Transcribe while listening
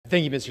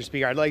Thank you, Mr.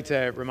 Speaker. I'd like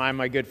to remind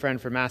my good friend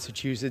from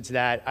Massachusetts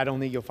that I don't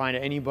think you'll find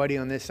anybody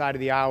on this side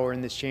of the aisle or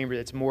in this chamber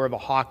that's more of a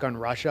hawk on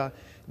Russia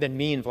than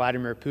me and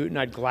Vladimir Putin.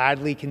 I'd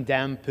gladly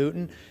condemn Putin.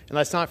 And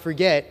let's not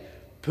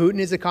forget, Putin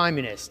is a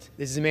communist.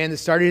 This is a man that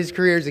started his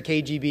career as a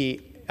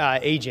KGB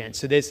agent.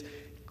 So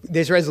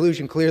this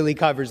resolution clearly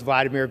covers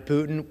Vladimir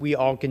Putin. We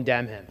all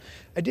condemn him.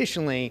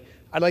 Additionally,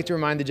 I'd like to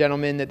remind the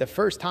gentleman that the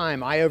first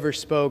time I ever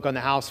spoke on the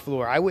House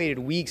floor, I waited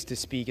weeks to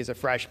speak as a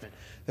freshman.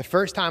 The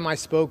first time I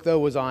spoke, though,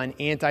 was on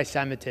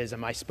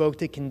anti-Semitism. I spoke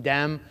to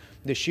condemn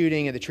the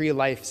shooting at the Tree of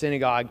Life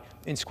Synagogue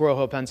in Squirrel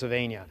Hill,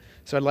 Pennsylvania.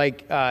 So I'd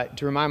like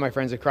to remind my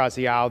friends across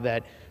the aisle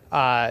that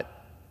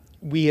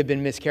we have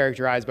been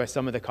mischaracterized by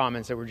some of the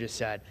comments that were just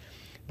said.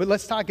 But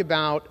let's talk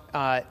about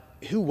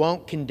who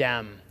won't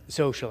condemn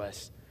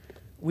socialists.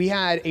 We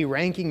had a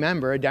ranking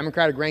member, a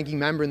Democratic ranking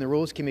member in the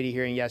Rules Committee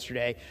hearing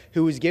yesterday,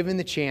 who was given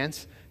the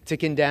chance to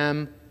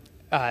condemn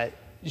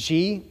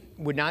Xi,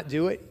 would not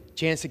do it.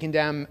 Chance to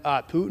condemn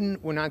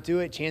Putin, would not do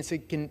it. Chance to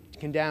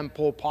condemn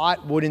Pol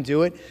Pot, wouldn't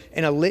do it.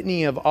 And a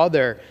litany of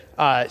other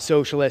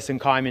socialists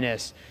and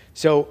communists.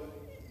 So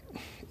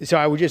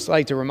I would just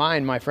like to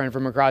remind my friend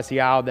from across the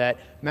aisle that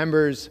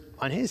members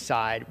on his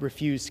side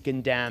refuse to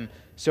condemn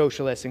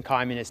socialists and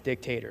communist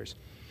dictators.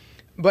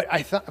 But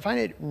I find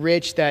it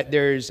rich that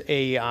there's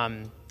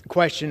a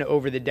question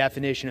over the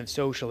definition of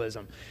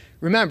socialism.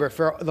 Remember,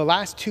 for the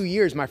last 2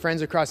 years, my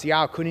friends across the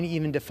aisle couldn't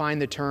even define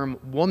the term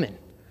woman.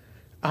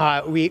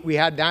 We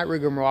had that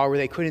rigmarole where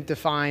they couldn't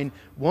define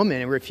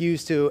woman and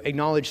refused to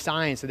acknowledge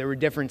science that there were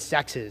different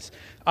sexes.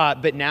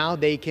 But now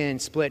they can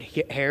split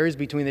hairs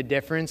between the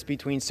difference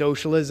between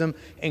socialism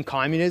and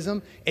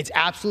communism. It's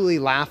absolutely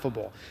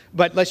laughable.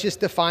 But let's just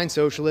define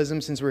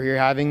socialism since we're here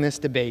having this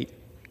debate.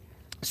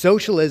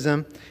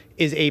 Socialism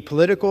is a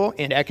political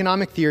and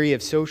economic theory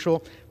of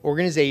social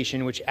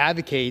organization which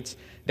advocates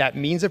that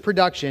means of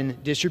production,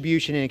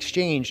 distribution, and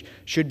exchange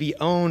should be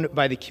owned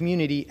by the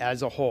community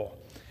as a whole.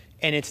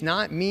 And it's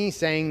not me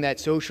saying that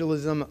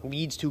socialism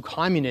leads to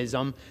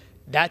communism.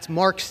 That's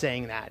Marx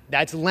saying that.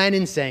 That's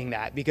Lenin saying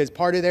that, because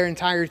part of their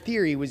entire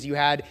theory was you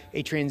had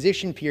a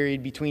transition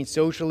period between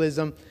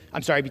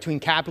between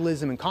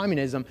capitalism and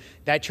communism.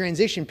 That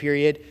transition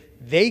period,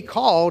 they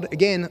called,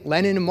 again,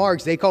 Lenin and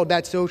Marx, they called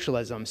that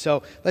socialism.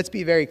 So let's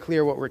be very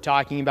clear what we're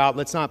talking about.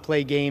 Let's not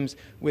play games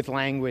with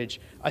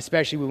language,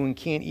 especially when we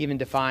can't even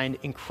define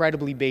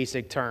incredibly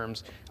basic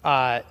terms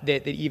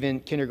that even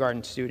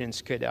kindergarten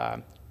students could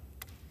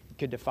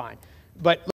define. But